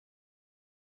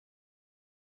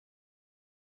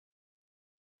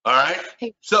All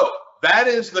right. So that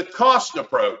is the cost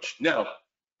approach. Now,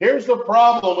 here's the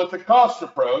problem with the cost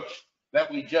approach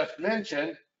that we just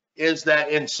mentioned is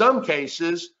that in some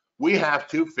cases, we have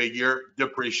to figure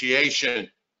depreciation.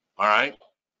 All right.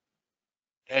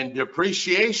 And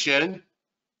depreciation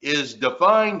is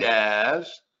defined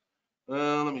as,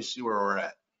 let me see where we're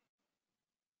at.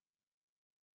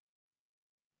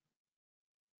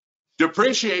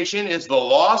 Depreciation is the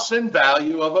loss in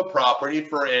value of a property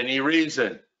for any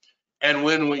reason. And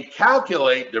when we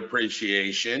calculate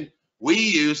depreciation, we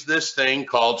use this thing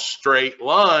called straight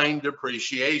line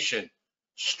depreciation.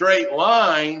 Straight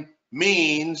line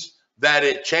means that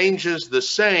it changes the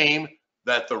same,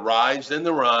 that the rise and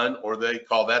the run, or they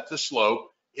call that the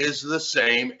slope, is the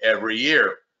same every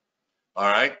year. All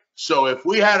right. So if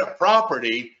we had a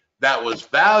property that was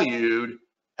valued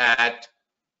at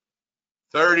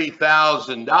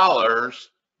 $30,000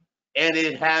 and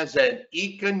it has an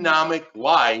economic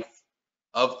life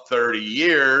of 30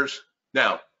 years.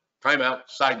 Now, time out,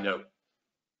 side note.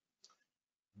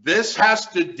 This has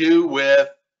to do with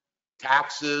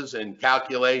taxes and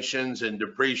calculations and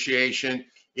depreciation.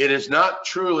 It is not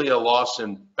truly a loss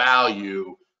in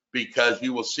value because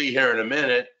you will see here in a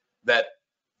minute that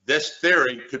this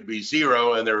theory could be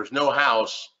zero and there is no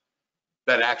house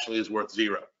that actually is worth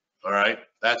zero. All right,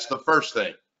 that's the first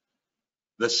thing.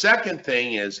 The second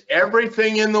thing is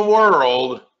everything in the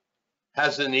world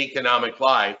has an economic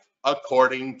life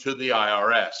according to the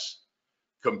IRS.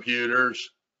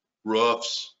 Computers,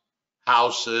 roofs,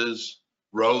 houses,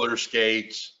 roller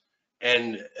skates,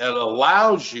 and it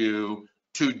allows you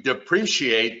to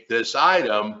depreciate this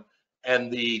item,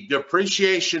 and the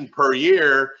depreciation per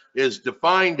year is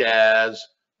defined as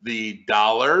the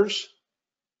dollars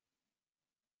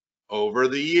over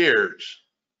the years.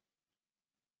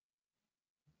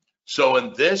 So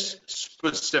in this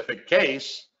specific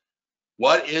case,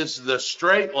 what is the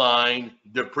straight line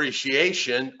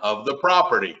depreciation of the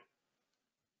property?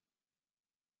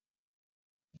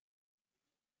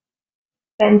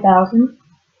 10,000.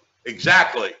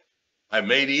 Exactly. I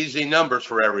made easy numbers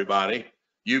for everybody.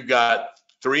 You've got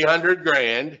 300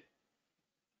 grand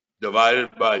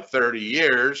divided by 30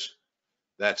 years.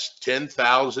 That's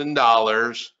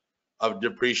 $10,000 of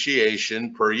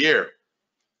depreciation per year.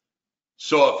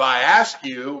 So if I ask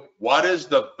you, what is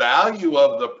the value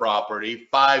of the property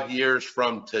 5 years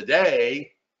from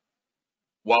today,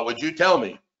 what would you tell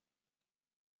me?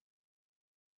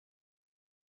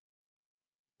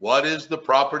 What is the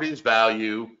property's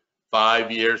value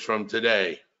 5 years from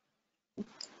today?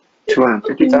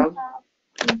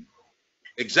 250,000.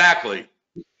 Exactly.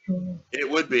 It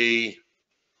would be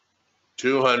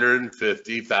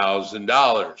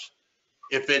 $250,000.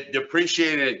 If it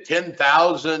depreciated at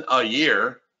 10,000 a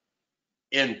year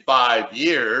in 5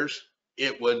 years,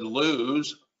 it would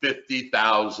lose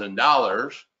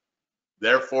 $50,000.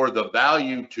 Therefore, the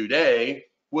value today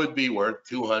would be worth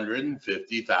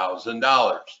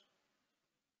 $250,000.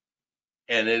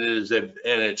 And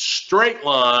it's straight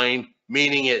line,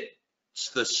 meaning it's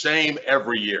the same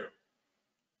every year.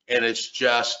 And it's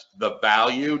just the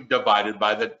value divided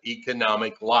by the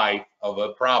economic life of a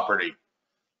property.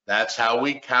 That's how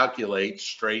we calculate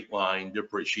straight line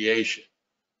depreciation.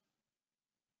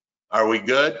 Are we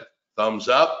good? Thumbs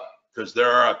up, because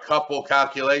there are a couple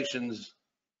calculations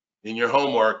in your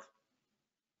homework.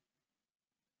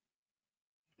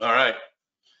 All right.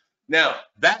 Now,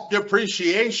 that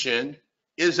depreciation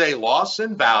is a loss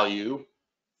in value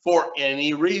for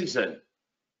any reason.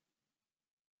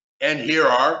 And here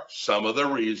are some of the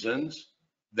reasons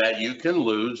that you can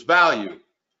lose value.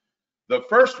 The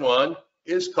first one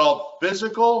is called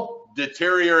physical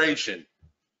deterioration.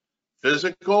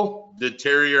 Physical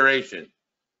deterioration.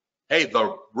 Hey,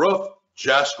 the roof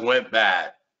just went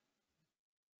bad.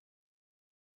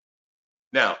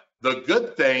 Now, the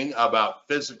good thing about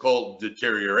physical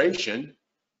deterioration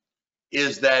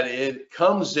is that it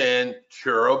comes in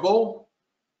curable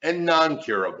and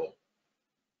non-curable.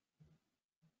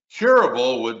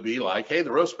 Curable would be like, hey,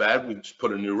 the roof's bad, we just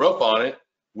put a new roof on it,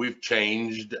 we've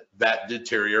changed that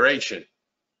deterioration.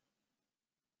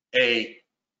 A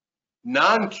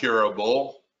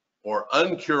non-curable or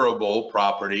uncurable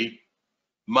property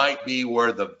might be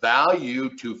where the value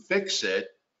to fix it,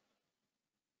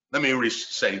 let me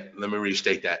restate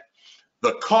that.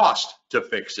 The cost to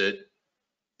fix it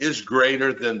is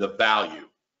greater than the value.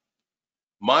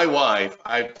 My wife,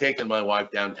 I've taken my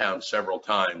wife downtown several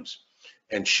times,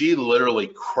 and she literally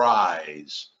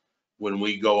cries when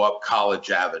we go up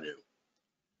College Avenue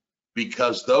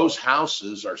because those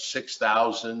houses are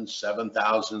 6,000,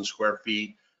 7,000 square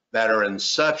feet that are in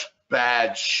such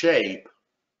bad shape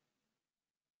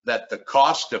that the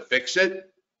cost to fix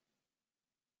it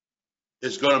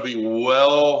is going to be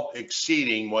well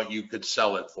exceeding what you could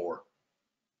sell it for.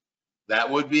 That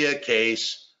would be a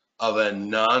case of a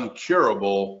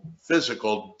non-curable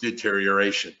physical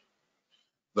deterioration.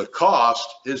 The cost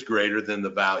is greater than the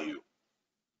value.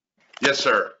 Yes,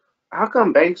 sir. How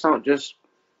come banks don't just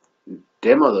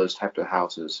demo those types of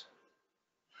houses?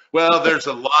 Well, there's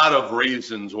a lot of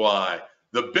reasons why.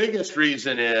 The biggest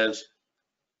reason is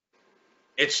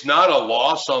it's not a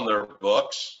loss on their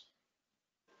books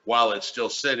while it's still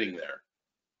sitting there.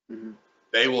 Mm-hmm.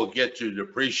 They will get to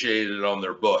depreciate it on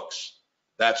their books.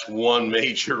 That's one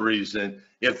major reason.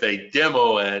 If they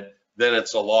demo it, then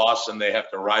it's a loss and they have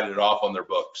to write it off on their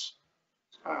books.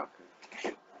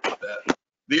 Okay.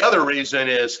 The other reason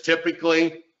is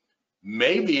typically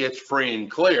maybe it's free and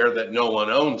clear that no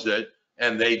one owns it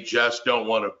and they just don't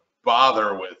want to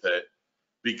bother with it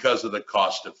because of the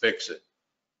cost to fix it.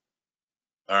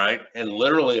 All right. And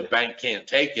literally a bank can't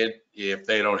take it if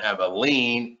they don't have a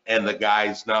lien and the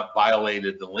guy's not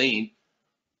violated the lien.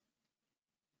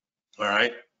 All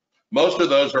right. Most of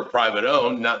those are private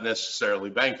owned, not necessarily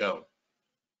bank owned.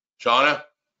 Shauna?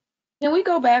 Can we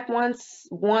go back one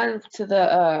to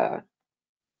the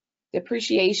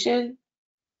depreciation?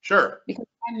 Sure. Because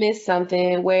I missed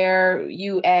something where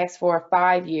you asked for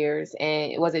 5 years,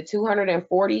 and was it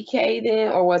 240K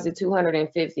then, or was it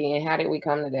 250? And how did we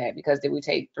come to that? Because did we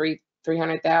take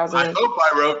 300,000? I hope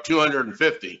I wrote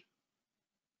 250.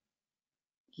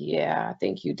 Yeah, I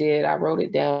think you did. I wrote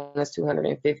it down as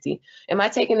 250. Am I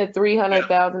taking the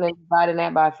 300,000 and dividing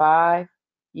that by 5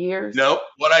 years? No,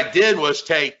 what I did was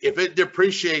take, if it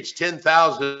depreciates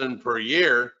 10,000 per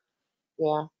year,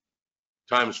 Yeah.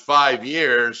 times 5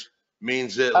 years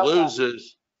means it Okay.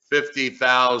 loses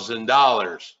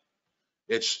 $50,000.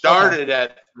 It started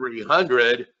at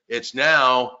 300. It's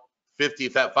now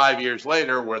 5 years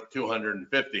later worth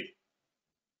 250.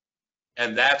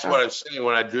 And that's what I was saying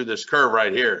when I drew this curve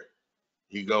right here.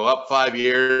 You go up 5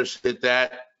 years, hit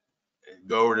that, and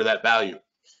go over to that value.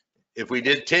 If we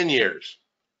did 10 years,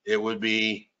 it would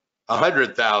be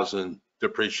 100,000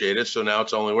 depreciated. So now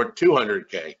it's only worth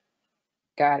 200K.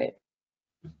 Got it.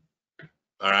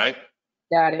 All right.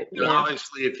 Got it. And Yeah.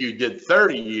 obviously, if you did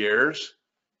 30 years,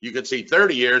 you could see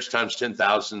 30 years times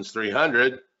 10,000 is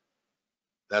 300.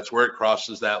 That's where it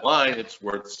crosses that line. It's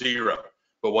worth 0.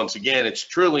 But once again, it's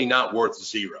truly not worth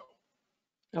 0.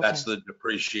 Okay. That's the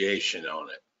depreciation on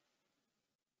it.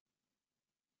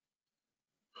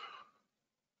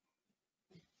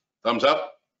 Thumbs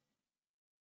up.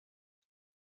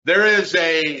 There is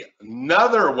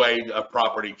another way a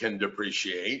property can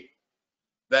depreciate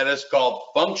that is called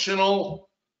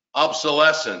functional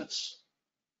obsolescence.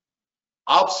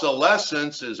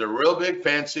 Obsolescence is a real big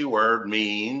fancy word,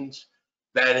 means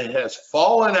that it has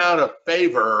fallen out of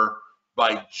favor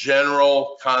by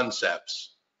general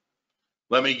concepts.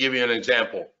 Let me give you an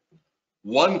example.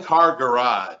 One-car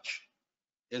garage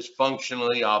is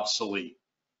functionally obsolete.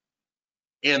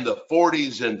 In the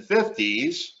 40s and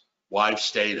 50s, wife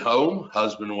stayed home,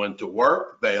 husband went to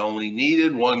work. They only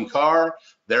needed one car.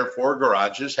 Therefore,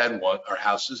 houses had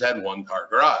one-car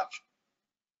garage.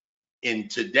 In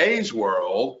today's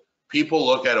world, people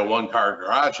look at a one-car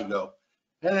garage and go,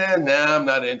 no, I'm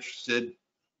not interested.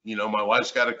 You know, my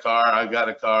wife's got a car, I got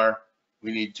a car.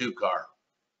 We need 2 car.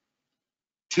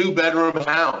 2-bedroom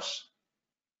house.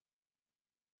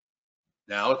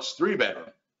 Now it's 3-bedroom.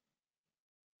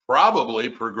 Probably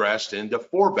progressed into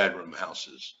 4-bedroom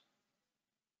houses.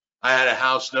 I had a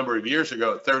house a number of years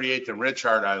ago at 38th and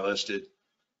Richard I listed.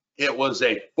 It was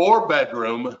a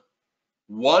 4-bedroom,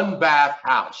 1-bath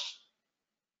house.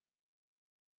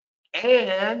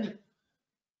 And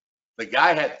the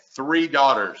guy had 3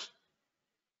 daughters.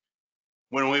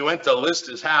 When we went to list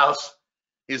his house,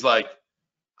 he's like,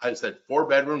 I said, 4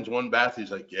 bedrooms, 1 bath. He's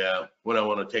like, yeah, when I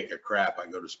want to take a crap, I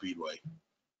go to Speedway,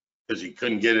 because he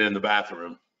couldn't get it in the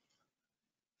bathroom.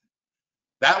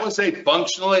 That was a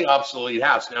functionally obsolete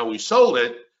house. Now we sold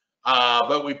it,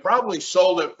 but we probably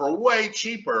sold it for way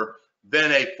cheaper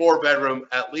than a 4-bedroom,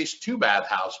 at least 2-bath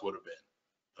house would have been.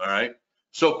 All right.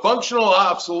 So functional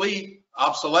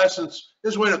obsolescence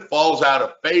is when it falls out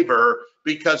of favor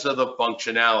because of the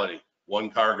functionality.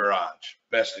 1-car garage,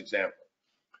 best example.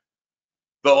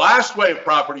 The last way a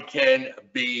property can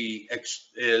be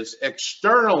is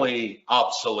externally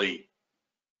obsolete.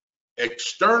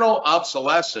 External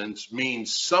obsolescence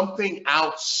means something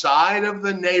outside of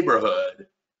the neighborhood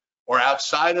or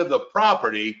outside of the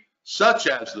property, such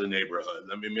as the neighborhood.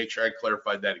 Let me make sure I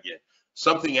clarified that again.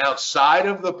 Something outside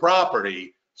of the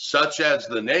property, such as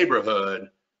the neighborhood,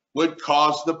 would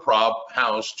cause the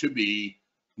house to be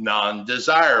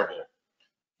non-desirable.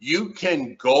 You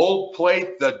can gold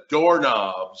plate the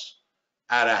doorknobs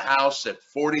at a house at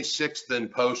 46th and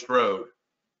Post Road.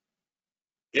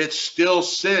 It's still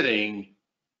sitting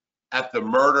at the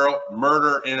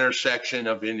murder intersection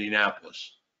of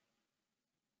Indianapolis.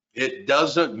 It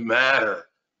doesn't matter.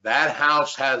 That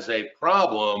house has a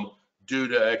problem due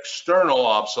to external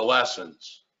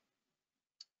obsolescence.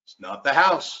 It's not the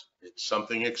house, it's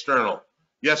something external.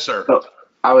 Yes, sir. So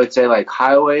I would say like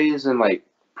highways and like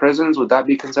prisons, would that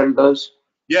be considered those?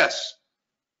 Yes,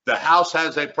 the house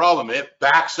has a problem. It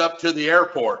backs up to the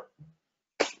airport.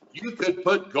 You could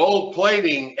put gold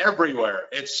plating everywhere.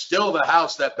 It's still the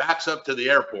house that backs up to the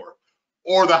airport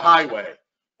or the highway,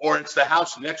 or it's the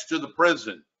house next to the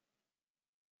prison.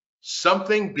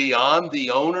 Something beyond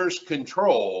the owner's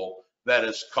control that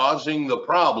is causing the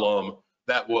problem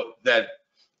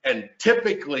and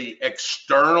typically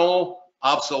external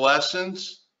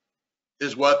obsolescence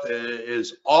is what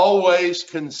is always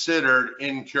considered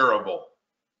incurable.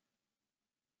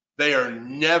 They are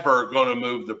never going to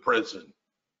move the prison.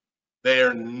 They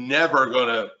are never going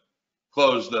to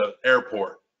close the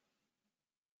airport.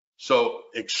 So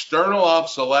external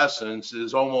obsolescence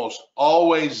is almost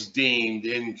always deemed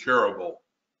incurable.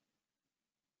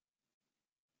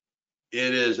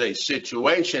 It is a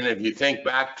situation, if you think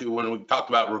back to when we talked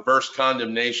about reverse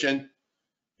condemnation,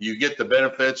 you get the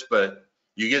benefits, but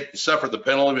you suffer the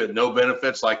penalty, but no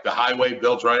benefits, like the highway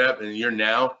builds right up and you're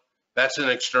now, that's an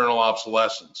external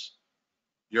obsolescence.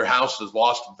 Your house has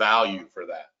lost value for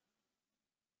that.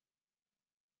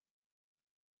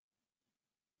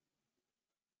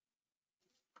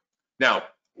 Now,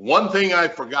 one thing I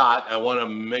forgot, I want to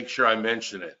make sure I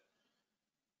mention it.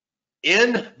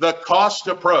 In the cost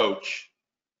approach,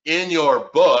 in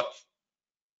your book,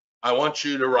 I want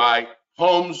you to write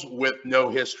homes with no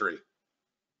history.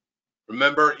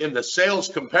 Remember, in the sales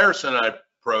comparison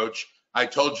approach, I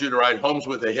told you to write homes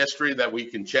with a history that we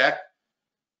can check.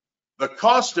 The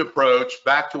cost approach,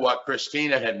 back to what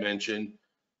Christina had mentioned,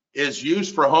 is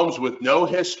used for homes with no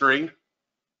history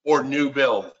or new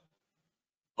build.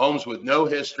 Homes with no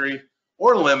history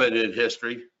or limited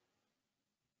history.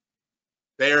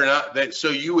 They are not, so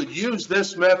you would use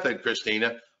this method,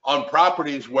 Christina, on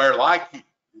properties where,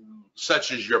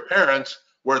 such as your parents,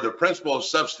 where the principle of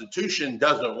substitution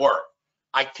doesn't work.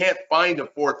 I can't find a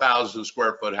 4,000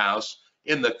 square foot house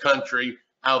in the country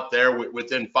out there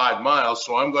within 5 miles,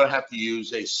 so I'm going to have to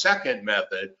use a second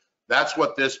method. That's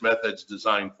what this method's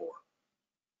designed for.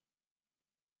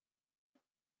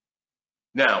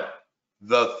 Now,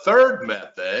 the third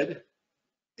method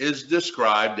is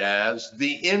described as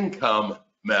the income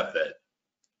method.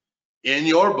 In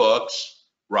your books,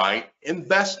 write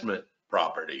investment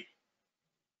property.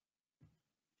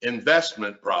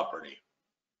 Investment property.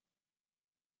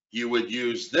 You would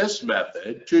use this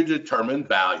method to determine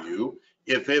value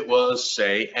if it was,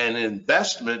 say, an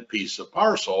investment piece of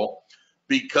parcel,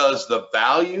 because the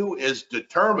value is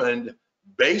determined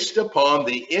based upon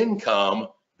the income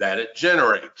that it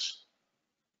generates.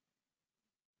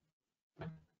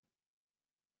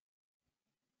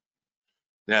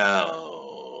 Now,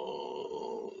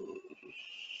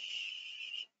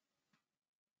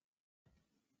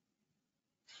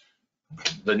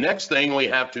 the next thing we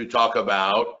have to talk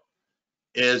about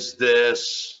is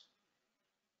this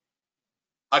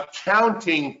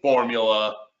accounting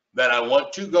formula that I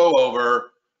want to go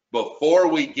over before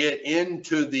we get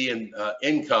into the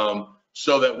income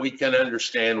so that we can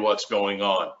understand what's going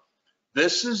on.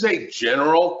 This is a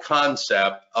general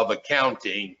concept of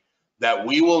accounting that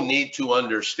we will need to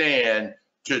understand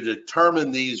to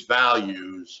determine these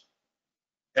values.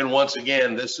 And once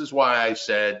again, this is why I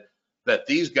said that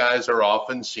these guys are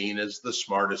often seen as the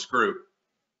smartest group,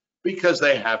 because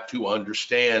they have to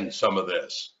understand some of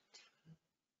this.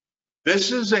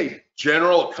 This is a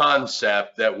general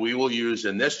concept that we will use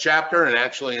in this chapter and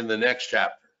actually in the next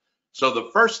chapter. So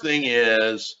the first thing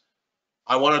is,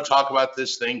 I want to talk about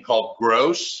this thing called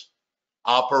gross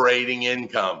operating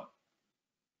income.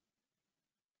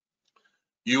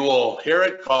 You will hear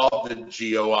it called the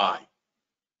GOI.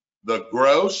 The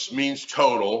gross means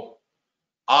total,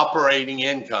 operating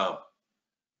income.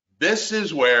 This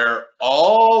is where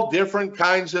all different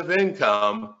kinds of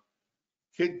income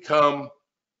could come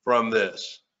from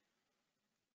this.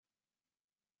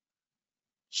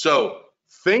 So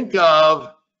think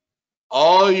of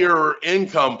all your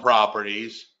income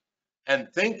properties and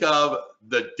think of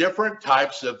the different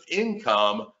types of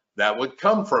income that would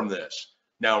come from this.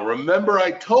 Now, remember, I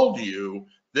told you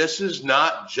this is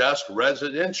not just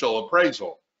residential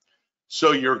appraisal.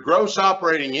 So your gross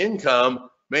operating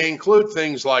income may include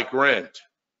things like rent.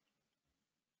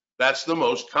 That's the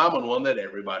most common one that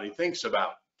everybody thinks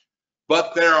about.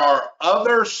 But there are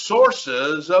other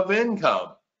sources of income.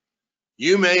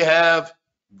 You may have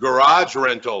garage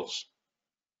rentals.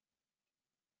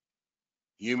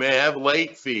 You may have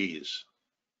late fees.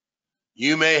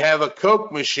 You may have a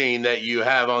Coke machine that you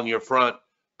have on your front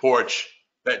porch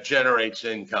that generates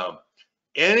income.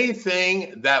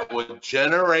 Anything that would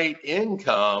generate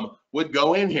income would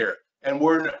go in here. And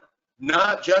we're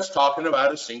not just talking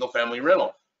about a single family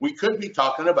rental. We could be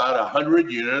talking about a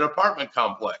 100-unit apartment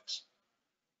complex.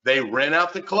 They rent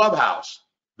out the clubhouse.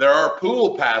 There are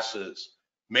pool passes.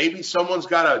 Maybe someone's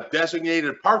got a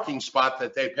designated parking spot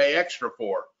that they pay extra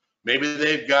for. Maybe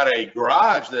they've got a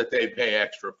garage that they pay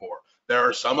extra for. There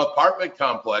are some apartment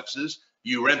complexes,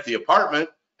 you rent the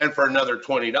apartment, and for another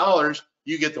 $20,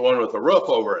 you get the one with a roof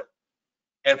over it.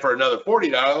 And for another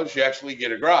 $40, you actually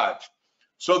get a garage.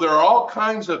 So there are all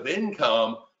kinds of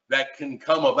income that can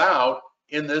come about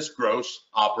in this gross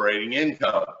operating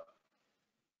income.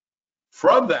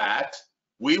 From that,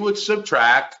 we would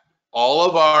subtract all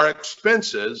of our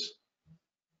expenses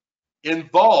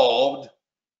involved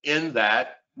in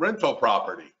that rental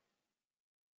property.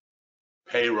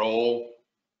 Payroll,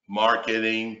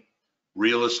 marketing,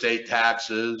 real estate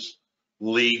taxes,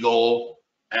 legal,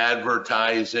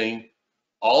 advertising,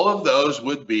 all of those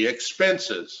would be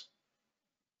expenses.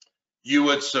 You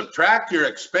would subtract your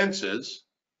expenses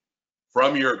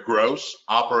from your gross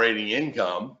operating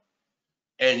income,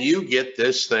 and you get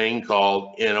this thing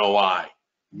called NOI,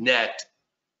 net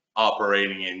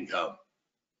operating income.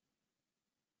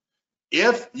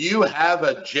 If you have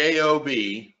a JOB,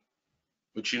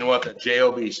 which you know what the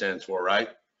JOB stands for, right?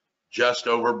 Just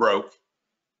over broke.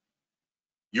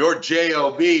 Your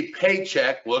JOB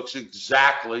paycheck looks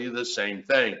exactly the same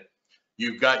thing.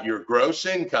 You've got your gross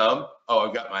income. Oh,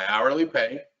 I've got my hourly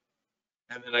pay.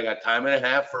 And then I got time and a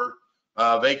half for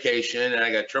vacation, and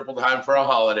I got triple time for a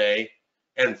holiday.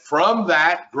 And from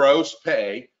that gross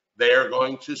pay, they are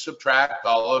going to subtract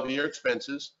all of your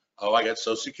expenses. Oh, I got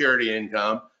Social Security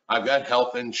income. I've got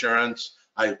health insurance.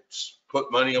 I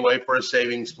put money away for a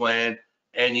savings plan,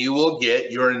 and you will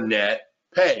get your net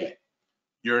pay,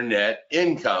 your net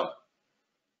income.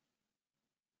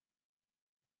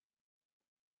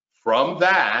 From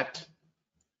that,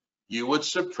 you would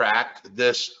subtract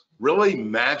this really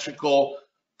magical,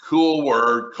 cool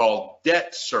word called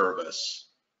debt service.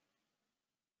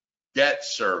 Debt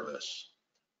service,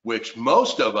 which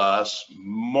most of us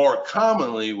more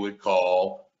commonly would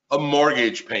call a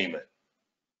mortgage payment.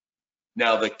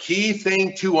 Now, the key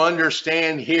thing to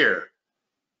understand here,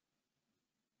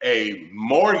 a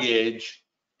mortgage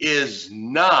is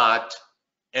not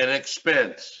an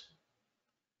expense.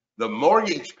 The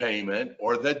mortgage payment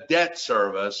or the debt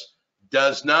service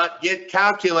does not get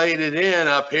calculated in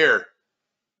up here.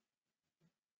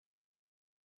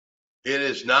 It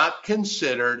is not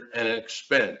considered an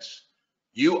expense.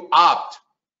 You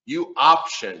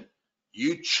option,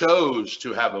 you chose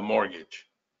to have a mortgage.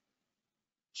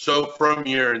 So from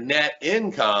your net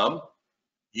income,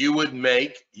 you would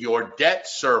make your debt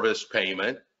service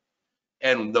payment,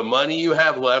 and the money you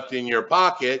have left in your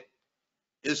pocket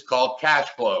is called cash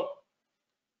flow.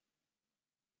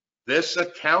 This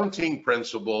accounting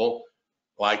principle,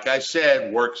 like I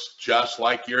said, works just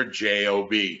like your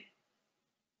JOB.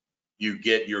 You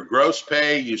get your gross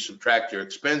pay, you subtract your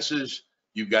expenses,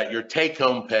 you've got your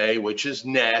take-home pay, which is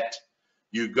net.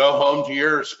 You go home to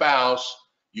your spouse,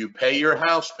 you pay your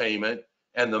house payment,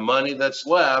 and the money that's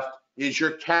left is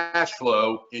your cash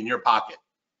flow in your pocket.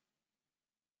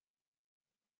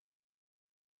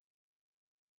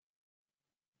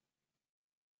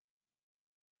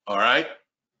 All right?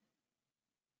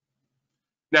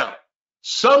 Now,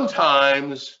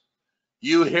 sometimes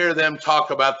you hear them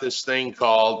talk about this thing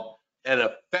called an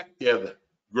effective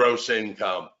gross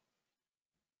income.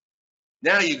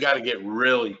 Now you got to get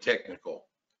really technical.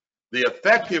 The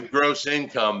effective gross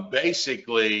income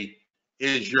basically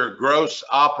is your gross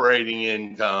operating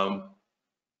income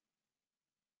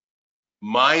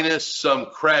minus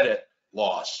some credit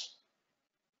loss.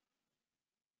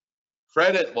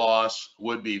 Credit loss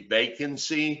would be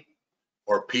vacancy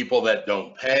or people that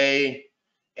don't pay.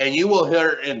 And you will hear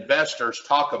investors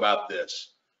talk about this.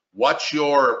 What's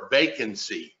your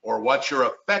vacancy or what's your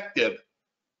effective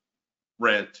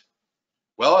rent?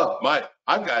 Well,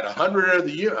 I've got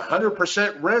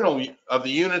 100% rental of the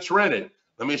units rented.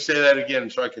 Let me say that again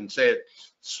so I can say it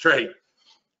straight.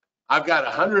 I've got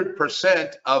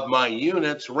 100% of my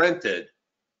units rented.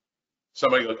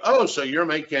 Somebody goes, oh, so you're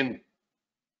making,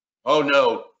 oh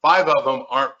no, 5 of them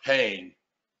aren't paying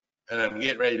and I'm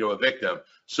getting ready to evict them.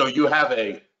 So you have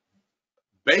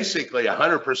basically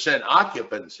 100%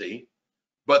 occupancy,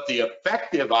 but the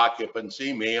effective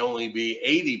occupancy may only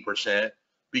be 80%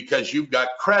 because you've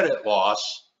got credit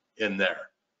loss in there.